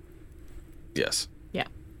 Yes. Yeah.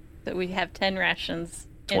 So we have 10 rations.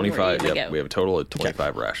 and we're 25. eating the Yep. goat We have a total of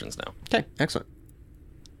 25 rations now. Okay, excellent.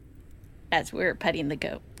 As we're petting the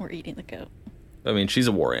goat, we're eating the goat. I mean, she's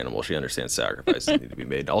a war animal. She understands sacrifices need to be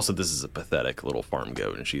made. Also, this is a pathetic little farm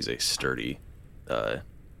goat, and she's a sturdy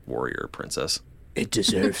warrior princess. It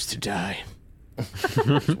deserves to die.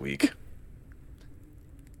 She's weak.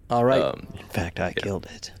 All right, In fact, I killed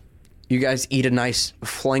it. you guys eat a nice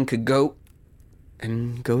flank of goat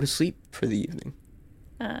and go to sleep for the evening.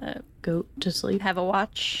 Goat to sleep. Have a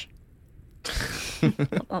watch.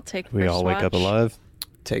 I'll take We first all wake up watch. alive.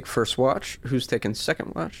 Take first watch. Who's taking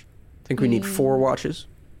second watch? I think we need 4 watches.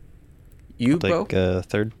 You, Bo? Take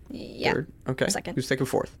third. Yeah. Third. Okay. Second. Who's taking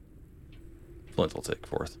fourth? Flint will take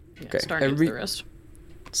 4th. Yeah, Okay, Star needs the rest.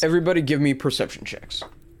 Everybody give me perception checks.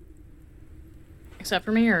 Except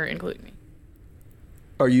for me or including me?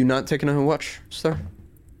 Are you not taking a watch, Star?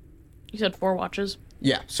 You said 4 watches.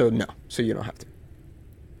 Yeah, so no. So you don't have to.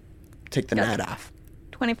 Take the Gotcha. night off.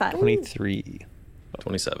 25. 23.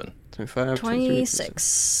 27. 25,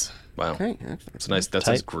 26. Wow. Okay, excellent. It's nice. That's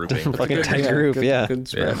his Tight. grouping. Fucking tight group, yeah. Good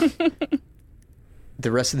spread.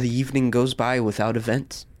 The rest of the evening goes by without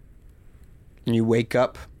events. And you wake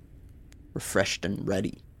up refreshed and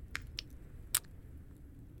ready.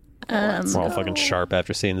 We're all fucking sharp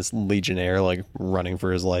after seeing this Legionnaire like running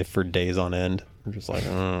for his life for days on end. I'm just like,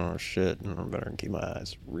 oh shit, I better keep my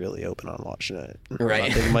eyes really open on watch tonight. I'm Right.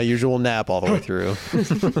 not taking my usual nap all the way through.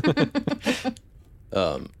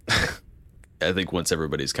 I think once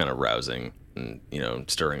everybody's kind of rousing and,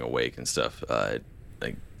 stirring awake and stuff, I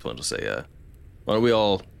think Flint will say, why don't we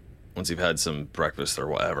all, once you've had some breakfast or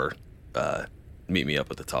whatever, meet me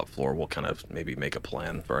up at the top floor. We'll kind of maybe make a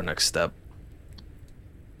plan for our next step.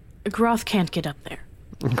 Groth can't get up there.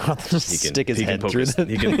 Just He can stick his head poke through his,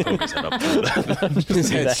 he can poke his head up through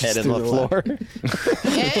the the head in the floor.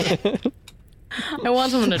 I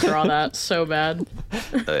want someone to draw that so bad.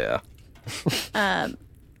 yeah.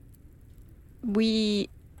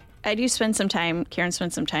 I do spend some time, Karen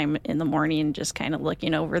spends some time in the morning just kind of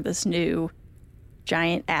looking over this new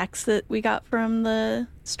giant axe that we got from the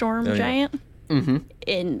storm yeah. giant. Mm-hmm.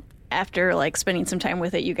 And after spending some time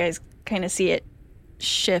with it, you guys kind of see it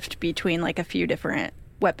shift between a few different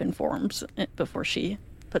weapon forms before she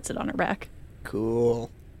puts it on her back.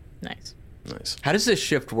 Cool. Nice. Nice. How does this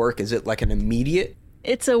shift work? Is it like an immediate?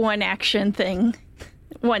 It's a one action thing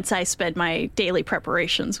once I spend my daily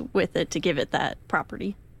preparations with it to give it that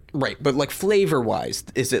property. Right, but flavor wise,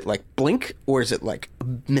 is it like blink or is it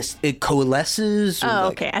it coalesces? Or Oh,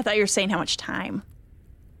 okay. I thought you were saying how much time.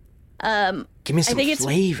 Give me some think it's-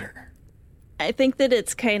 flavor. I think that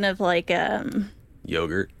it's kind of like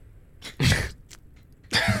Yogurt.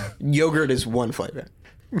 Yogurt is one flavor.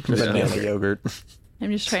 Banana yogurt.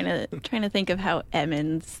 I'm just trying to think of how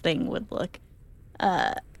Emmons thing would look.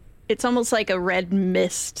 It's almost like a red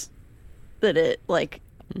mist that it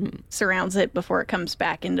surrounds it before it comes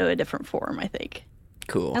back into a different form, I think.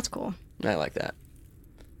 Cool. That's cool. I like that.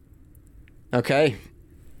 Okay,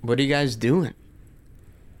 what are you guys doing?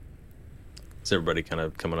 Is everybody kind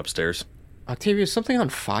of coming upstairs? Octavia, is something on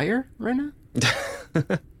fire right now?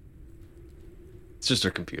 It's just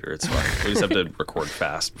her computer. It's fine. We just have to record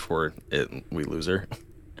fast before we lose her.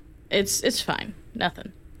 It's fine.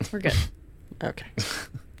 Nothing. We're good. Okay.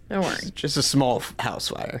 Don't worry. Just a small house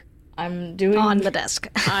fire. I'm doing On the desk.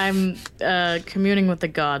 I'm communing with the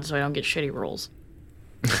gods so I don't get shitty rolls.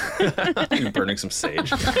 You're burning some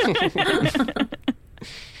sage.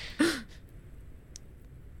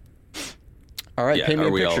 All right, Yeah, paint me are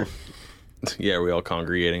a we all? picture. Yeah, are we all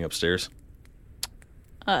congregating upstairs?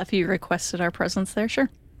 If you requested our presence there, sure.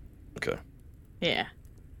 Okay. Yeah.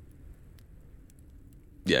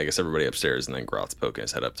 Yeah, I guess everybody upstairs, and then Groth's poking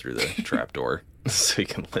his head up through the trapdoor so he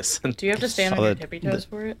can listen. Do you have to stand on Oh, your that- tippy toes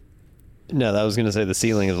for it? No, I was gonna say the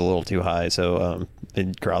ceiling is a little too high, so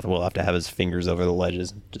Groth will have to have his fingers over the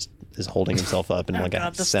ledges, and just is holding himself up in Oh like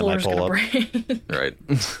god, a the floor's semi gonna pull up. break. Right.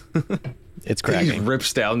 It's He cracking.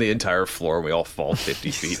 rips down the entire floor, and we all fall 50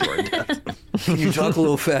 feet to our death. Can you talk a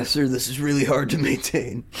little faster? This is really hard to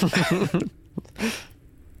maintain.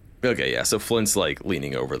 Okay, yeah, so Flint's like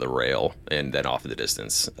leaning over the rail, and then off in the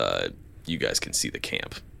distance, you guys can see the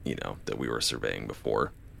camp, that we were surveying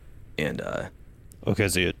before. And Okay,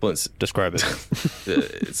 so you Flint's describe it.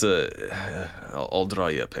 it's I'll draw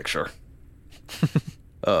you a picture.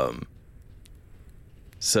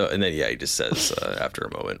 So, and then, yeah, he just says after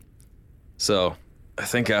a moment. So, I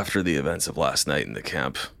think after the events of last night in the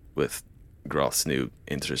camp, with Groth's new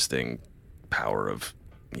interesting power of,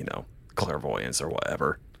 clairvoyance or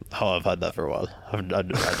whatever. Oh, I've had that for a while. I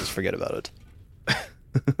just forget about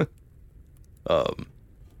it.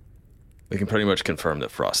 We can pretty much confirm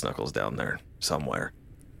that Frost Knuckle's down there somewhere.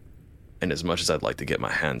 And as much as I'd like to get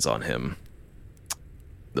my hands on him,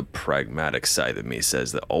 the pragmatic side of me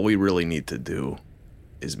says that all we really need to do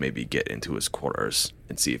is maybe get into his quarters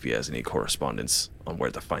and see if he has any correspondence on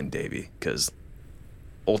where to find Davy, because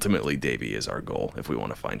ultimately Davy is our goal if we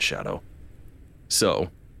want to find Shadow. So,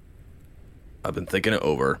 I've been thinking it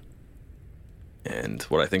over, and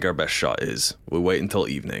what I think our best shot is, we wait until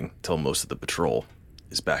evening, till most of the patrol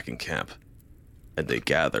is back in camp, and they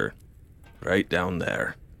gather right down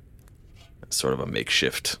there. It's sort of a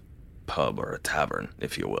makeshift pub or a tavern,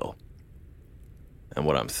 if you will. And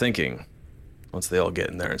what I'm thinking, once they all get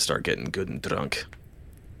in there and start getting good and drunk,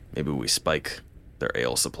 maybe we spike their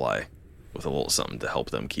ale supply with a little something to help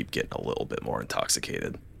them keep getting a little bit more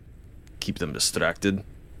intoxicated. Keep them distracted.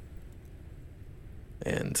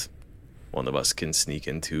 And one of us can maybe sneak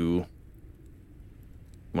into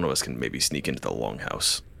the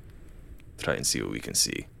longhouse. Try and see what we can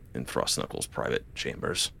see in Frost Knuckles' private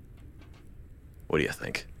chambers. What do you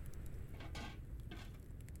think?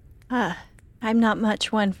 I'm not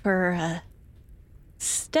much one for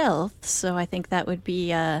stealth, so I think that would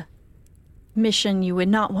be a mission you would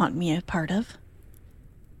not want me a part of.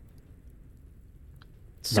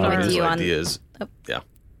 I'm with His you on. ideas. Oh. Yeah.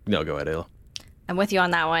 No, go ahead, Ayla. I'm with you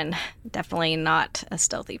on that one. Definitely not a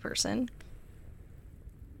stealthy person.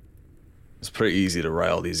 It's pretty easy to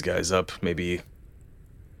rile these guys up. Maybe,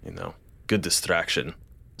 good distraction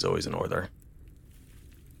is always in order.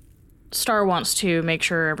 Star wants to make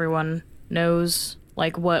sure everyone knows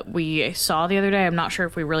what we saw the other day. I'm not sure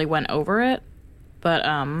if we really went over it, but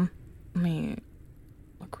let me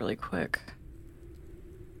look really quick.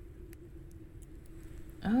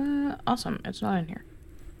 Awesome. It's not in here.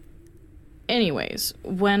 Anyways,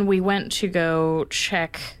 when we went to go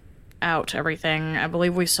check out everything, I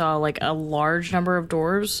believe we saw a large number of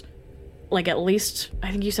doors. At least,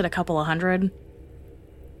 I think you said a couple of hundred.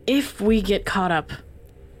 If we get caught up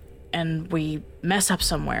and we mess up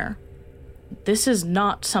somewhere, this is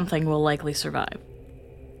not something we'll likely survive.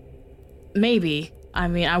 Maybe. I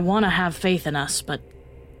mean, I want to have faith in us, but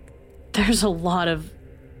there's a lot of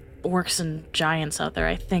orcs and giants out there.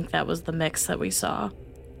 I think that was the mix that we saw.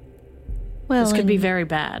 Well, This could be and very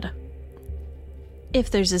bad. if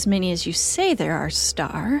there's as many as you say there are,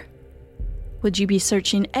 Star, would you be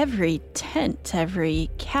searching every tent, every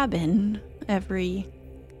cabin,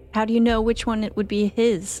 How do you know which one it would be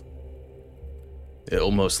his?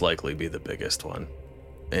 It'll most likely be the biggest one.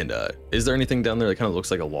 And is there anything down there that kind of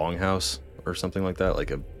looks like a longhouse or something like that?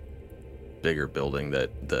 Like a bigger building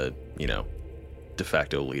that the, de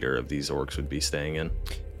facto leader of these orcs would be staying in?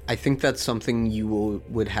 I think that's something you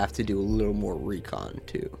would have to do a little more recon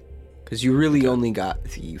too, because you really only got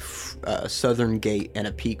the southern gate and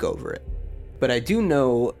a peek over it. But I do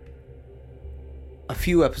know a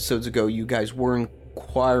few episodes ago you guys were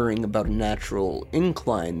inquiring about a natural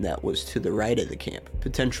incline that was to the right of the camp.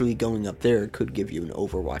 Potentially going up there could give you an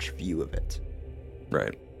overwatch view of it.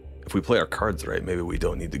 Right. If we play our cards right, maybe we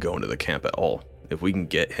don't need to go into the camp at all. If we can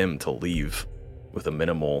get him to leave with a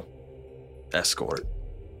minimal escort,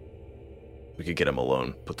 we could get him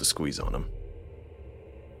alone, put the squeeze on him.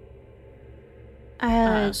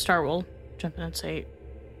 Star will jump in and say,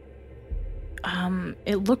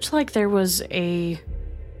 it looked like there was a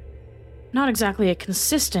not exactly a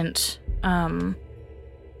consistent, what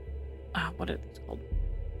is it called?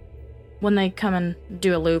 When they come and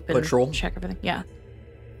do a loop and Patrol? check everything. Yeah.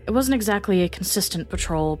 It wasn't exactly a consistent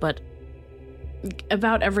patrol, but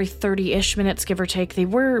about every 30-ish minutes, give or take, they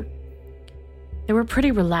were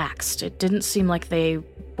pretty relaxed. It didn't seem like they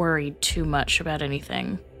worried too much about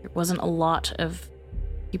anything. There wasn't a lot of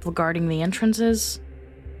people guarding the entrances.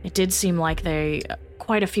 It did seem like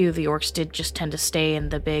quite a few of the orcs did just tend to stay in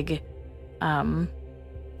the big,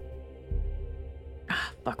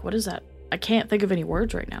 what is that? I can't think of any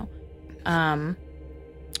words right now.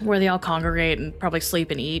 Where they all congregate and probably sleep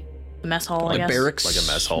and eat. The mess hall, I Like guess. barracks? Like a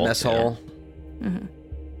mess hall. Mess Yeah. hall.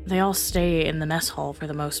 They all stay in the mess hall for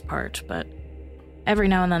the most part, but every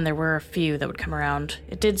now and then there were a few that would come around.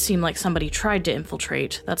 It did seem like somebody tried to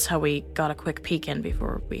infiltrate. That's how we got a quick peek in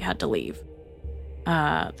before we had to leave.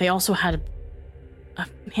 They also had a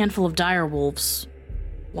handful of dire wolves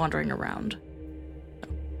wandering around.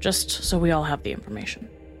 Just so we all have the information.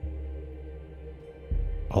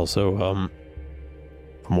 Also,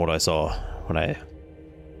 from what I saw when I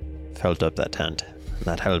felt up that tent, and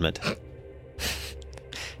that helmet,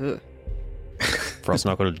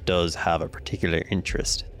 Frostknuckle does have a particular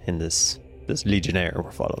interest in this Legionnaire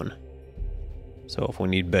we're following. So if we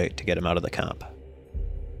need bait to get him out of the camp,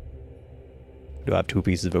 we do have 2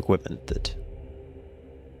 pieces of equipment that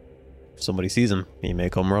if somebody sees him, he may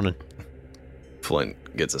come running.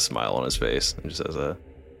 Flint gets a smile on his face and just says,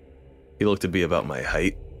 "You look to be about my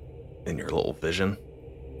height in your little vision."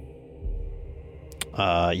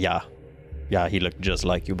 Yeah. Yeah, he looked just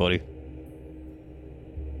like you, buddy.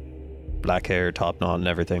 Black hair, top knot, and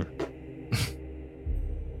everything.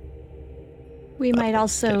 We might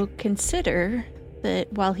also consider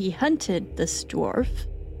that while he hunted this dwarf,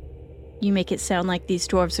 you make it sound like these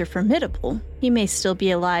dwarves are formidable. He may still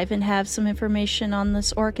be alive and have some information on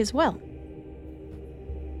this orc as well.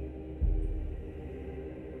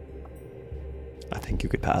 I think you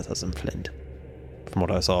could pass as him, Flint, from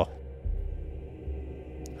what I saw.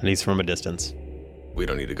 At least from a distance. We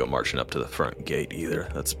don't need to go marching up to the front gate either.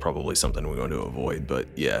 That's probably something we're going to avoid, but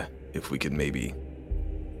yeah, if we could maybe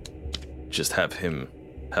just have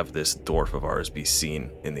this dwarf of ours be seen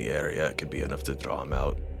in the area, it could be enough to draw him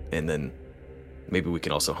out. And then maybe we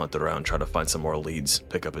can also hunt around, try to find some more leads,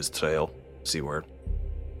 pick up his trail, see where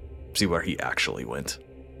he actually went.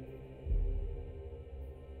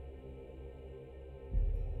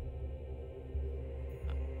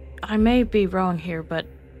 I may be wrong here, but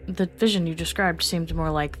the vision you described seemed more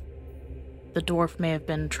like the dwarf may have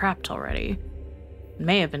been trapped already,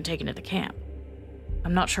 may have been taken to the camp.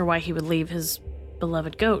 I'm not sure why he would leave his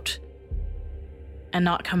beloved goat and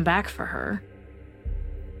not come back for her.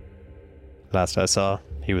 Last I saw,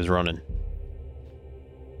 he was running.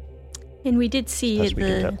 And we did see As we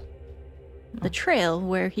can tell. the trail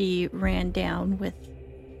where he ran down with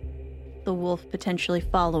the wolf potentially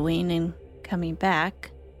following and coming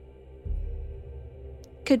back.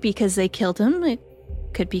 Could be because they killed him. It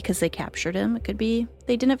could be because they captured him. It could be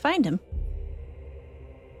they didn't find him.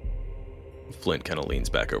 Flint kind of leans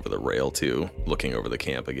back over the rail too, looking over the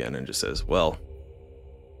camp again, and just says, "Well,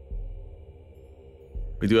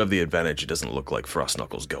 we do have the advantage. It doesn't look like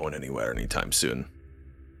Frostknuckle's going anywhere anytime soon.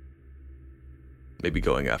 Maybe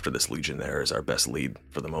going after this Legionnaire is our best lead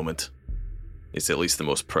for the moment. It's at least the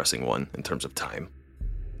most pressing one in terms of time."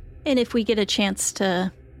 And if we get a chance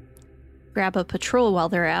to grab a patrol while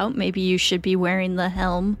they're out, maybe you should be wearing the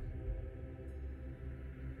helm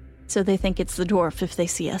so they think it's the dwarf if they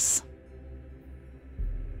see us.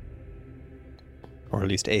 Or at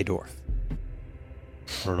least a dwarf.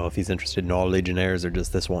 I don't know if he's interested in all Legionnaires or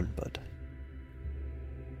just this one, but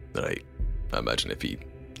I imagine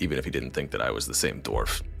even if he didn't think that I was the same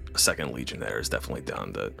dwarf, a second Legionnaire is definitely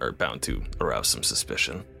bound to arouse some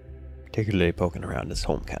suspicion. particularly poking around his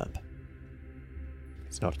home camp.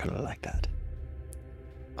 He's not gonna like that.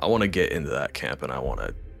 I want to get into that camp and I want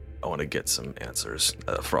to get some answers,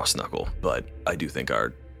 Frostknuckle. But I do think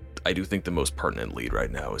the most pertinent lead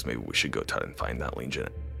right now is maybe we should go try and find that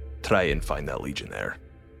Legionnaire.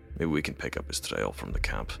 Maybe we can pick up his trail from the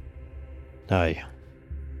camp. Aye.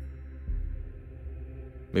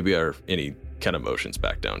 Maybe any kind of motions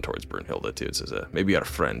back down towards Brunhilde too. It says maybe our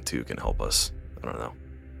friend too can help us. I don't know.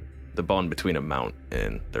 The bond between a mount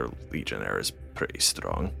and their Legionnaire is pretty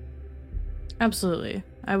strong. Absolutely.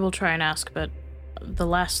 I will try and ask, but the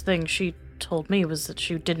last thing she told me was that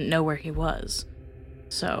she didn't know where he was.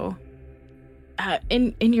 So,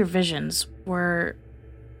 in your visions,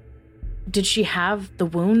 did she have the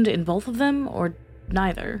wound in both of them, or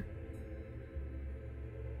neither?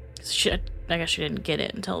 I guess she didn't get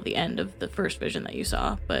it until the end of the first vision that you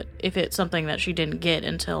saw, but if it's something that she didn't get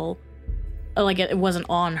until, like, it wasn't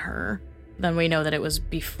on her, then we know that it was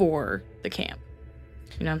before the camp.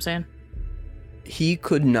 You know what I'm saying? He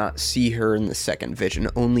could not see her in the second vision,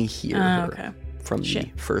 only hear her from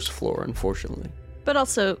Shit. the first floor, unfortunately. But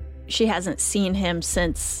also, she hasn't seen him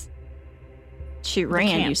since she ran,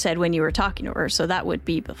 camp. you said, when you were talking to her, so that would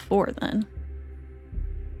be before then.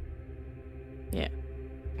 Yeah.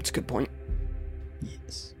 That's a good point.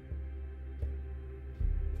 Yes.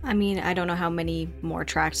 I mean, I don't know how many more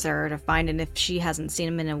tracks there are to find, and if she hasn't seen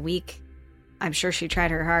him in a week, I'm sure she tried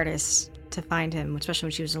her hardest to find him, especially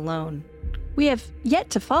when she was alone. We have yet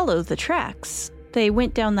to follow the tracks. They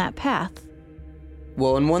went down that path.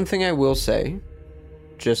 Well, and one thing I will say,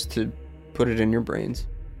 just to put it in your brains,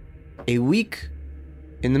 a week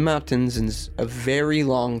in the mountains is a very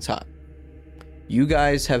long time. You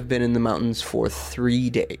guys have been in the mountains for 3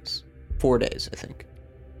 days. 4 days, I think.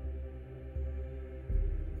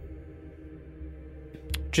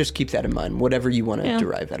 Just keep that in mind, whatever you want to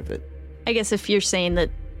derive out of it. I guess if you're saying that,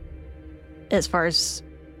 as far as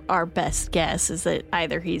our best guess, is that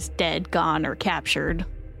either he's dead, gone, or captured,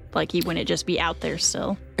 like he wouldn't just be out there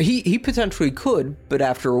still. He potentially could, but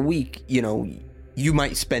after a week, you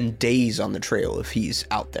might spend days on the trail if he's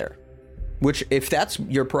out there. Which, if that's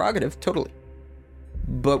your prerogative, totally.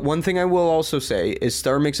 But one thing I will also say is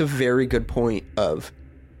Star makes a very good point of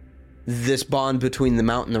this bond between the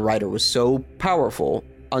Mount and the Rider was so powerful,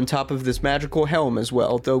 on top of this magical helm as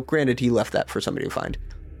well, though granted he left that for somebody to find.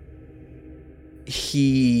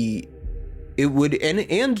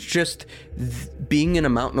 Being in a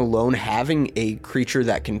mountain alone, having a creature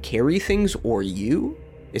that can carry things or you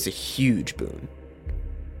is a huge boon.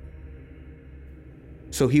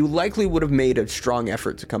 So he likely would have made a strong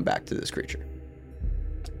effort to come back to this creature.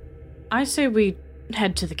 I say we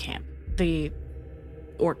head to the camp, the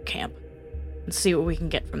orc camp, and see what we can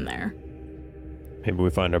get from there. Maybe we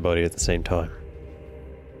find our buddy at the same time.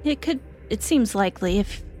 It seems likely,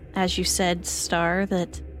 if, as you said, Star,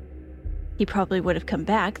 that he probably would have come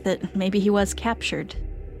back, that maybe he was captured.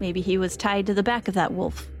 Maybe he was tied to the back of that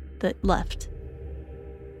wolf that left.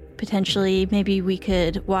 Potentially, maybe we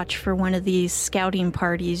could watch for one of these scouting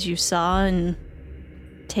parties you saw and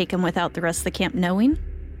take him without the rest of the camp knowing.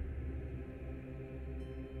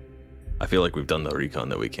 I feel like we've done the recon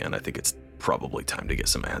that we can. I think it's probably time to get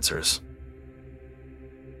some answers.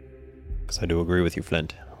 Because I do agree with you,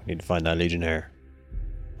 Flint. We need to find that Legionnaire.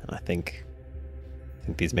 And I think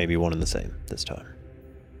these may be one and the same this time.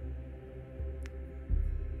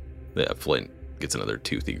 Yeah, Flint gets another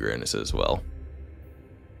toothy grin and says, well,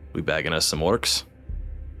 we bagging us some orcs?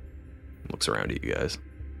 Looks around at you guys.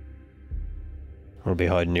 We'll be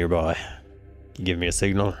hiding nearby. You give me a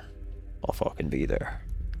signal, I'll fucking be there.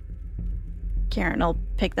 Karen will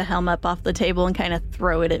pick the helm up off the table and kind of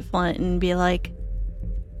throw it at Flint and be like,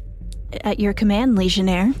 "At your command,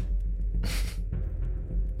 Legionnaire."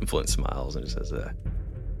 And Flint smiles and says, this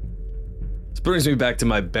brings me back to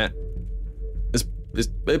my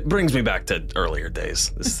it brings me back to earlier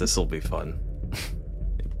days. This will be fun.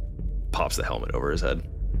 He pops the helmet over his head.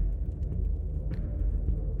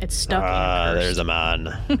 It's stuck and cursed. There's a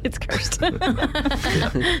man. It's cursed.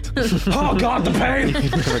 Oh God, the pain!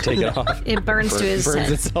 Never take it off. It burns to his Burns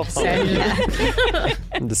head. itself off. Yeah.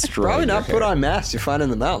 Destroy Probably your not put hair. on masks you find in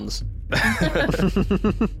the mountains.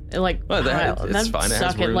 It, like, Well, it's that'd fine. It has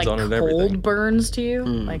suck. It wounds like on it and cold everything. burns to you,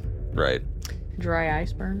 like Right. dry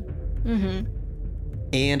ice burn. Mm-hmm.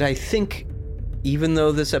 And I think, even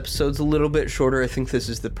though this episode's a little bit shorter, I think this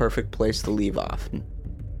is the perfect place to leave off.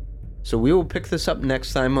 So we will pick this up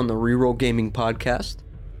next time on the Reroll Gaming Podcast.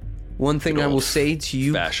 One thing Good I will old say to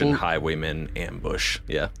you, Fashion highwayman ambush.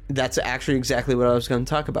 Yeah. that's actually exactly what I was going to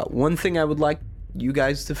talk about. One thing I would like you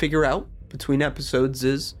guys to figure out between episodes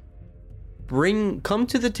is come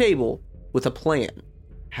to the table with a plan.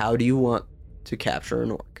 How do you want to capture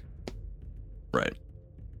an orc? Right.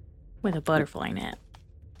 With a butterfly net.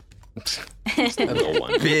 A little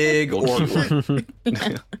one. Big orc.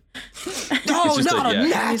 Oh, not a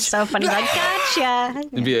net! It's so funny. Like, gotcha.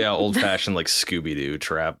 It'd be an old-fashioned, like, Scooby-Doo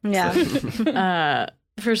trap. Yeah.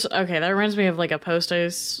 Okay, that reminds me of like a post I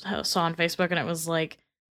saw on Facebook, and it was like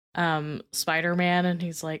Spider-Man, and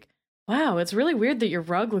he's like, wow, it's really weird that your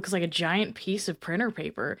rug looks like a giant piece of printer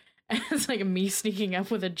paper. And it's like me sneaking up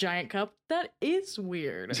with a giant cup. That is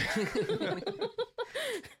weird. All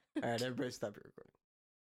right, everybody stop your recording.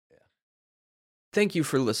 Yeah. Thank you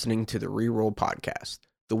for listening to the Reroll Podcast.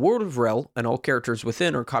 The world of Rel and all characters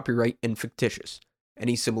within are copyright and fictitious.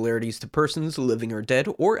 Any similarities to persons, living or dead,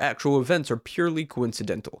 or actual events are purely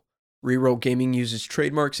coincidental. Reroll Gaming uses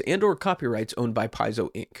trademarks and or copyrights owned by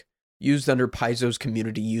Paizo Inc. Used under Paizo's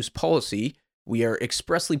community use policy, we are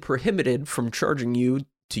expressly prohibited from charging you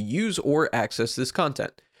to use or access this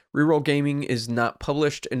content. Reroll Gaming is not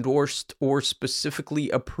published, endorsed, or specifically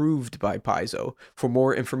approved by Paizo. For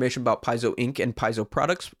more information about Paizo Inc. and Paizo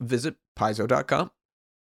products, visit paizo.com.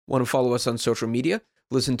 Want to follow us on social media,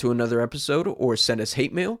 listen to another episode, or send us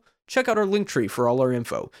hate mail? Check out our link tree for all our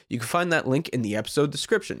info. You can find that link in the episode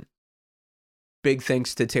description. Big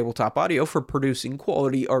thanks to Tabletop Audio for producing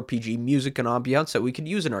quality RPG music and ambiance that we could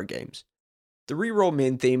use in our games. The Reroll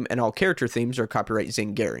main theme and all character themes are copyright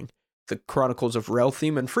Zane Gehring. The Chronicles of Rel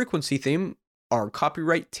theme and Frequency theme are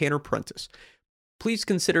copyright Tanner Prentice. Please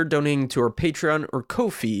consider donating to our Patreon or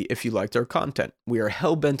Ko-fi if you liked our content. We are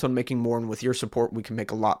hell-bent on making more, and with your support we can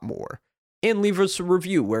make a lot more. And leave us a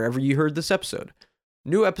review wherever you heard this episode.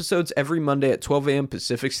 New episodes every Monday at 12 a.m.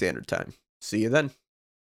 Pacific Standard Time. See you then.